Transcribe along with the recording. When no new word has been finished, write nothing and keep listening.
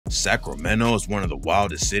Sacramento is one of the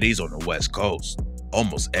wildest cities on the West Coast.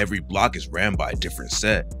 Almost every block is ran by a different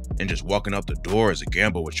set, and just walking out the door is a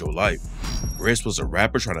gamble with your life. Bris was a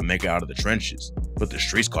rapper trying to make it out of the trenches, but the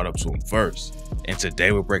streets caught up to him first. And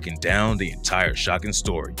today we're breaking down the entire shocking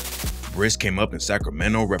story. Bris came up in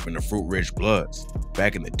Sacramento repping the Fruit Ridge Bloods.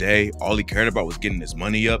 Back in the day, all he cared about was getting his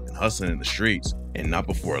money up and hustling in the streets, and not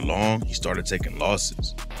before long, he started taking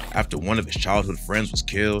losses. After one of his childhood friends was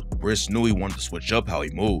killed, Bris knew he wanted to switch up how he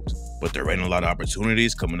moved, but there ain't a lot of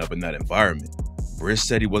opportunities coming up in that environment. Bris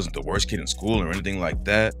said he wasn't the worst kid in school or anything like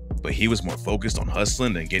that, but he was more focused on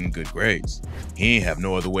hustling than getting good grades. He ain't have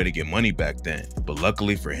no other way to get money back then, but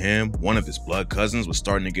luckily for him, one of his blood cousins was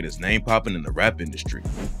starting to get his name popping in the rap industry.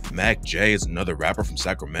 Mac J is another rapper from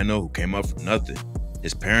Sacramento who came up from nothing.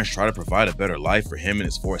 His parents tried to provide a better life for him and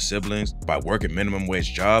his 4 siblings by working minimum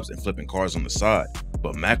wage jobs and flipping cars on the side,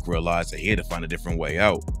 but Mac realized that he had to find a different way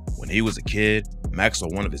out. When he was a kid, Mac saw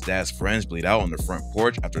one of his dad's friends bleed out on the front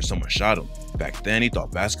porch after someone shot him. Back then, he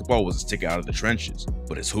thought basketball was his ticket out of the trenches,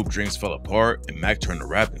 but his hoop dreams fell apart and Mac turned to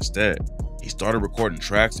rap instead. He started recording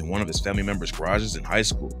tracks in one of his family members' garages in high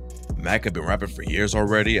school. Mac had been rapping for years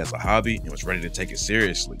already as a hobby and was ready to take it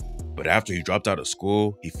seriously. But after he dropped out of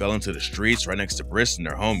school, he fell into the streets right next to Bris and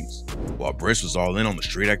their homies. While Bris was all in on the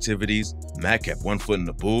street activities, Mac kept one foot in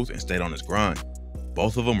the booth and stayed on his grind.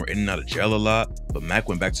 Both of them were in and out of jail a lot, but Mac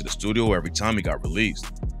went back to the studio every time he got released.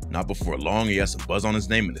 Not before long, he had some buzz on his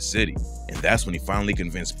name in the city, and that's when he finally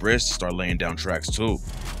convinced Bris to start laying down tracks too.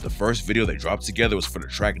 The first video they dropped together was for the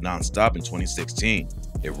track Non-Stop in 2016.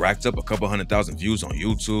 It racked up a couple 100,000 views on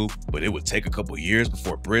YouTube, but it would take a couple years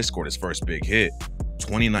before Bris scored his first big hit.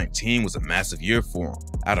 2019 was a massive year for him.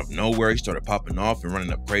 Out of nowhere, he started popping off and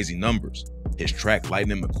running up crazy numbers. His track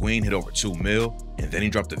Lightning McQueen hit over 2 mil, and then he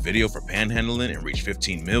dropped a video for Panhandling and reached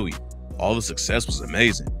 15 million. All the success was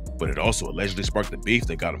amazing, but it also allegedly sparked the beef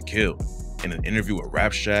that got him killed. In an interview with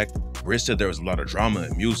Rap Shack, Bris said there was a lot of drama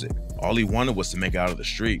in music. All he wanted was to make it out of the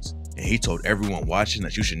streets, and he told everyone watching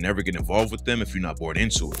that you should never get involved with them if you're not born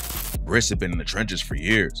into it. Bris had been in the trenches for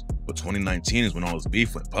years, but 2019 is when all his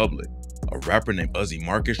beef went public. A rapper named Uzi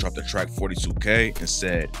Marcus dropped the track 42K and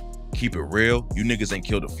said, "Keep it real, you niggas ain't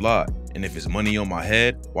killed a fly, and if it's money on my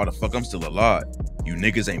head, why the fuck I'm still alive? You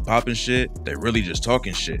niggas ain't popping shit, they really just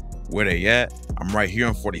talking shit. Where they at? I'm right here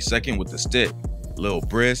on 42nd with the stick. Lil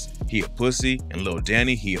Bris, he a pussy, and Lil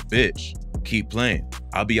Danny, he a bitch. Keep playing,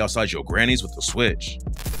 I'll be outside your grannies with the switch."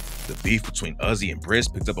 The beef between Uzi and Bris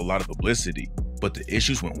picked up a lot of publicity, but the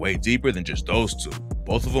issues went way deeper than just those two.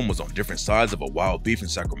 Both of them was on different sides of a wild beef in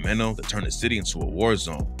Sacramento that turned the city into a war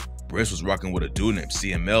zone. Bris was rocking with a dude named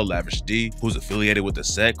CML Lavish D, who's affiliated with a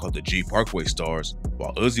set called the G Parkway Stars,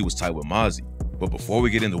 while Uzi was tight with Mozzie. But before we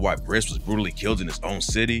get into why Bris was brutally killed in his own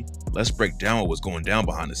city, let's break down what was going down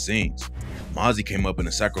behind the scenes. Mozzie came up in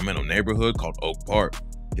a Sacramento neighborhood called Oak Park.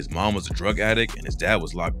 His mom was a drug addict and his dad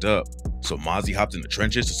was locked up, so Mozzie hopped in the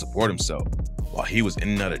trenches to support himself. While he was in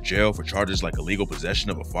and out of jail for charges like illegal possession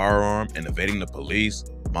of a firearm and evading the police,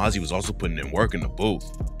 Mozzie was also putting in work in the booth.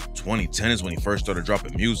 2010 is when he first started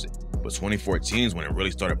dropping music, but 2014 is when it really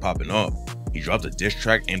started popping off. He dropped a diss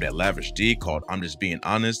track aimed at Lavish D called "I'm Just Being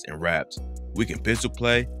Honest" and rapped, "We can pistol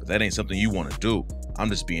play, but that ain't something you want to do. I'm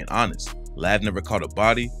just being honest. Lav never caught a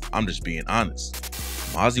body, I'm just being honest."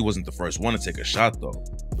 Mozzie wasn't the first one to take a shot though.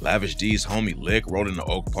 Lavish D's homie Lick rode into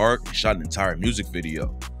Oak Park and shot an entire music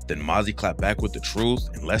video. Then Mozzie clapped back with the truth,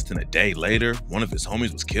 and less than a day later, one of his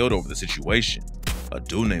homies was killed over the situation. A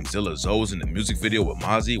dude named Zilla Zoe was in the music video with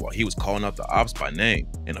Mozzie while he was calling out the Opps by name,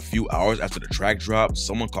 and a few hours after the track dropped,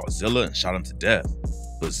 someone called Zilla and shot him to death.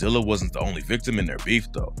 But Zilla wasn't the only victim in their beef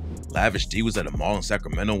though. Lavish D was at a mall in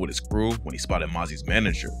Sacramento with his crew when he spotted Mozzie's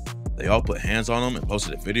manager. They all put hands on him and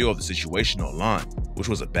posted a video of the situation online, which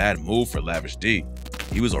was a bad move for Lavish D.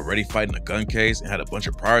 He was already fighting a gun case and had a bunch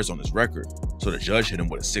of priors on his record, so the judge hit him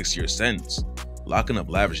with a 6-year sentence. Locking up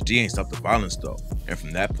Lavish D ain't stopped the violence though, and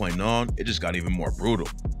from that point on, it just got even more brutal.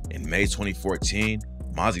 In May 2014,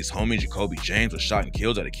 Mozzie's homie Jacoby James was shot and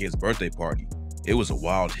killed at a kid's birthday party. It was a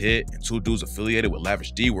wild hit, and 2 dudes affiliated with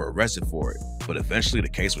Lavish D were arrested for it, but eventually the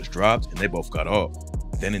case was dropped and they both got off.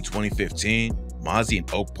 Then in 2015, Mozzie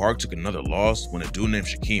and Oak Park took another loss when a dude named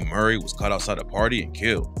Shaquem Murray was caught outside a party and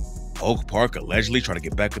killed. Oak Park allegedly tried to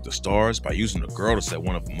get back at the Stars by using a girl to set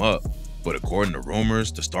one of them up, but according to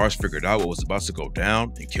rumors, the Stars figured out what was about to go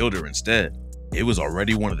down and killed her instead. It was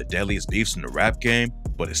already one of the deadliest beefs in the rap game,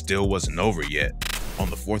 but it still wasn't over yet. On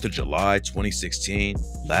the 4th of July 2016,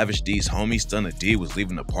 Lavish D's homie Stunna D was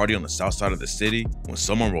leaving a party on the south side of the city when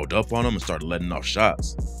someone rolled up on him and started letting off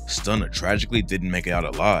shots. Stunna tragically didn't make it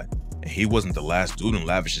out alive. And he wasn't the last dude in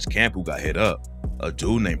Lavish's camp who got hit up. A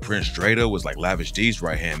dude named Prince Dreda was like Lavish D's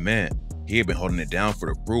right-hand man. He had been holding it down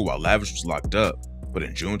for the crew while Lavish was locked up. But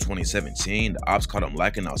in June 2017, the Opps caught him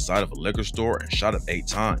lacking outside of a liquor store and shot him 8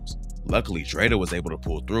 times. Luckily, Dreda was able to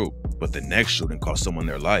pull through, but the next shooting cost someone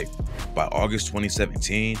their life. By August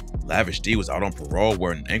 2017, Lavish D was out on parole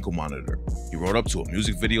wearing an ankle monitor. He rode up to a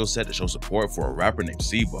music video set to show support for a rapper named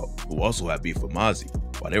Syko, who also had beef with Mozzie.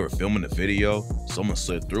 While they were filming the video, someone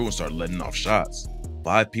slid through and started letting off shots.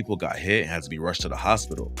 5 people got hit and had to be rushed to the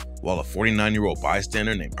hospital, while a 49-year-old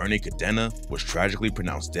bystander named Ernie Cadena was tragically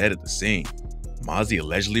pronounced dead at the scene. Mozzie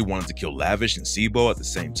allegedly wanted to kill Lavish and Syko at the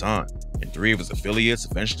same time, and 3 of his affiliates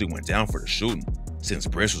eventually went down for the shooting. Since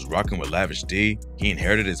Bris was rocking with Lavish D, he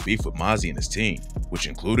inherited his beef with Mozzie and his team, which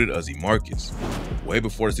included Uzi Marcus. Way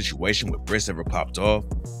before the situation with Bris ever popped off,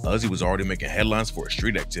 Uzi was already making headlines for his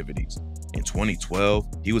street activities. In 2012,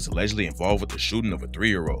 he was allegedly involved with the shooting of a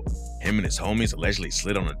 3-year-old. Him and his homies allegedly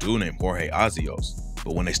slid on a dude named Jorge Azios,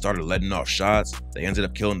 but when they started letting off shots, they ended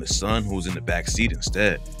up killing the son who was in the back seat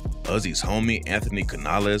instead. Uzi's homie, Anthony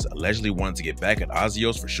Canales, allegedly wanted to get back at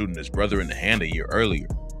Azios for shooting his brother in the hand a year earlier.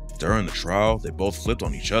 During the trial, they both flipped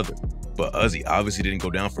on each other, but Uzi obviously didn't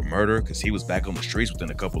go down for murder because he was back on the streets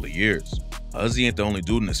within a couple of years. Uzi ain't the only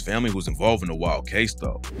dude in his family who was involved in the wild case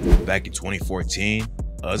though. Back in 2014,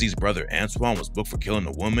 Uzi's brother Antoine was booked for killing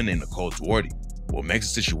a woman named Nicole Duarte. What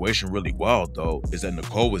makes the situation really wild though is that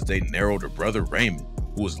Nicole was dating their older brother Raymond,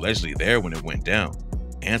 who was allegedly there when it went down.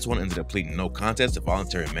 Antoine ended up pleading no contest to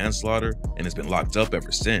voluntary manslaughter and has been locked up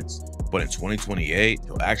ever since, but in 2028,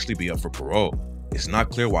 he'll actually be up for parole. It's not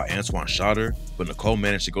clear why Antoine shot her, but Nicole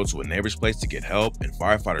managed to go to a neighbor's place to get help and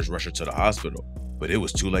firefighters rushed her to the hospital. But it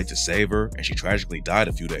was too late to save her and she tragically died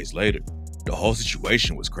a few days later. The whole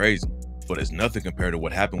situation was crazy, but it's nothing compared to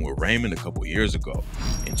what happened with Raymond a couple years ago.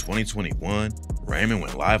 In 2021, Raymond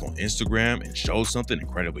went live on Instagram and showed something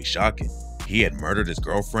incredibly shocking. He had murdered his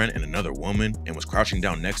girlfriend and another woman and was crouching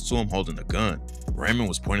down next to him holding a gun. Raymond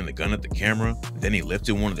was pointing the gun at the camera, then he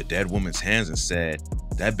lifted one of the dead woman's hands and said,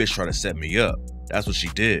 "That bitch tried to set me up. That's what she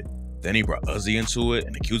did." Then he brought Uzi into it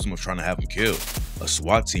and accused him of trying to have him killed. A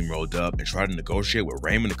SWAT team rolled up and tried to negotiate with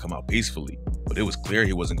Raymond to come out peacefully, but it was clear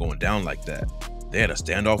he wasn't going down like that. They had a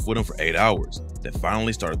standoff with him for 8 hours, then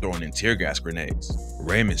finally started throwing in tear gas grenades.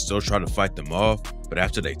 Raymond still tried to fight them off, but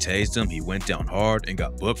after they tased him, he went down hard and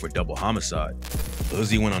got booked for double homicide.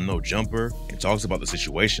 Uzi went on No Jumper and talks about the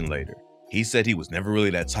situation later. He said he was never really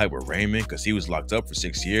that tight with Raymond because he was locked up for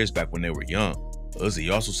 6 years back when they were young.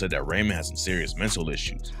 Uzi also said that Raymond had some serious mental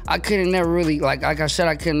issues. I couldn't never really, like I said,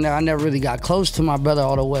 I never really got close to my brother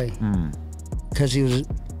all the way. Because he was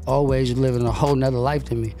always living a whole nother life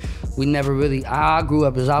than me. We never really, I grew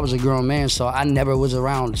up as I was a grown man, so I never was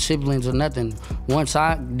around siblings or nothing. Once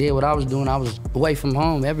I did what I was doing, I was away from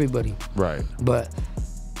home, everybody. Right. But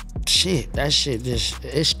shit, that shit just,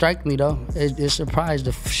 it struck me though. It surprised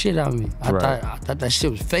the shit out of me. I thought that shit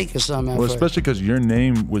was fake or something. Well, especially because your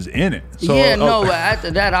name was in it. So, yeah, no, but after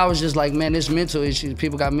that, I was just like, man, this mental issues.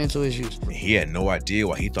 People got mental issues. He had no idea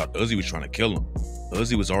why he thought Uzi was trying to kill him.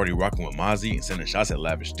 Uzi was already rocking with Mozzie and sending shots at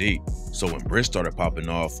Lavish D, so when Bris started popping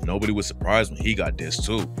off, nobody was surprised when he got dissed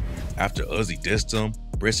too. After Uzi dissed him,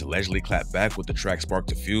 Bris allegedly clapped back with the track Spark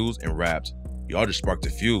the Fuse and rapped, "Y'all just sparked the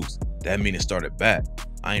fuse. That mean it started back.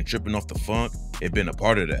 I ain't tripping off the funk, it been a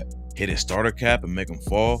part of that. Hit his starter cap and make him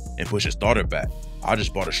fall and push his starter back. I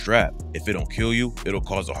just bought a strap. If it don't kill you, it'll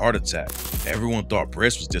cause a heart attack." Everyone thought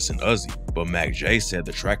Bris was dissing Uzi, but Mac J said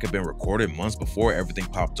the track had been recorded months before everything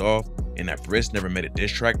popped off and that Bris never made a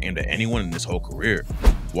diss track aimed at anyone in his whole career.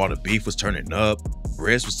 While the beef was turning up,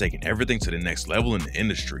 Bris was taking everything to the next level in the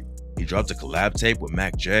industry. He dropped a collab tape with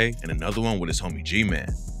Mac J and another one with his homie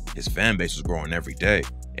G-Man. His fan base was growing every day,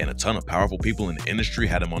 and a ton of powerful people in the industry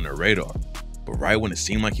had him on their radar. But right when it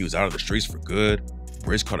seemed like he was out of the streets for good,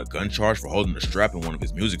 Bris caught a gun charge for holding a strap in one of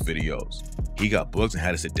his music videos. He got booked and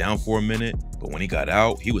had to sit down for a minute, but when he got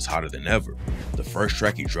out, he was hotter than ever. The first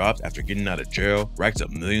track he dropped after getting out of jail racked up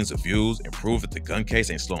millions of views and proved that the gun case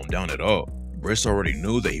ain't slowing down at all. Bris already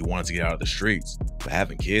knew that he wanted to get out of the streets, but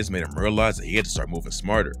having kids made him realize that he had to start moving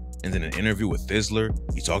smarter. And in an interview with Thizzler,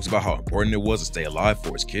 he talks about how important it was to stay alive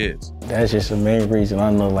for his kids. That's just the main reason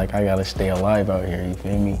I know, like, I gotta stay alive out here, you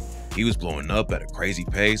feel me? He was blowing up at a crazy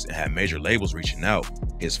pace and had major labels reaching out.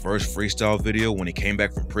 His first freestyle video when he came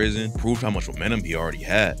back from prison proved how much momentum he already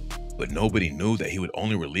had, but nobody knew that he would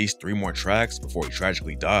only release 3 more tracks before he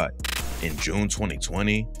tragically died. In June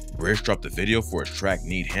 2020, Bris dropped a video for his track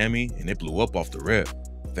Need Hammy and it blew up off the rip.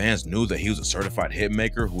 Fans knew that he was a certified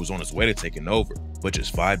hitmaker who was on his way to taking over, but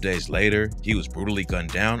just 5 days later, he was brutally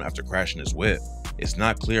gunned down after crashing his whip. It's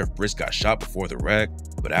not clear if Bris got shot before the wreck,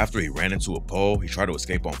 But after he ran into a pole, he tried to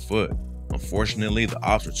escape on foot. Unfortunately, the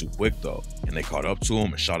Opps were too quick though, and they caught up to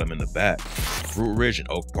him and shot him in the back. Fruit Ridge and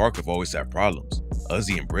Oak Park have always had problems.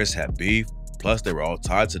 Uzi and Bris had beef, plus they were all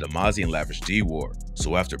tied to the Mozzie and Lavish D war.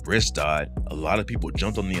 So after Bris died, a lot of people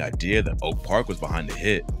jumped on the idea that Oak Park was behind the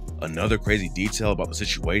hit. Another crazy detail about the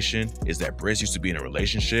situation is that Bris used to be in a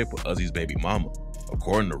relationship with Uzi's baby mama.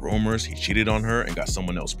 According to rumors, he cheated on her and got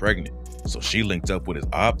someone else pregnant, so she linked up with his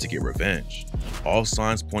op to get revenge. All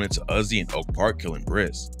signs pointed to Uzi and Oak Park killing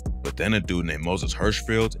Bris, but then a dude named Moses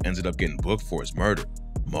Hirschfield ended up getting booked for his murder.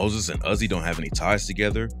 Moses and Uzi don't have any ties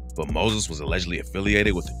together, but Moses was allegedly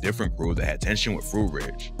affiliated with a different crew that had tension with Fruit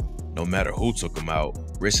Ridge. No matter who took him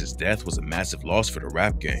out, Bris's death was a massive loss for the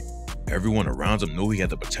rap game. Everyone around him knew he had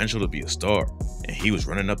the potential to be a star, and he was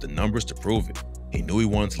running up the numbers to prove it. He knew he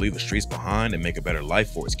wanted to leave the streets behind and make a better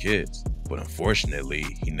life for his kids, but unfortunately,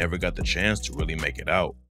 he never got the chance to really make it out.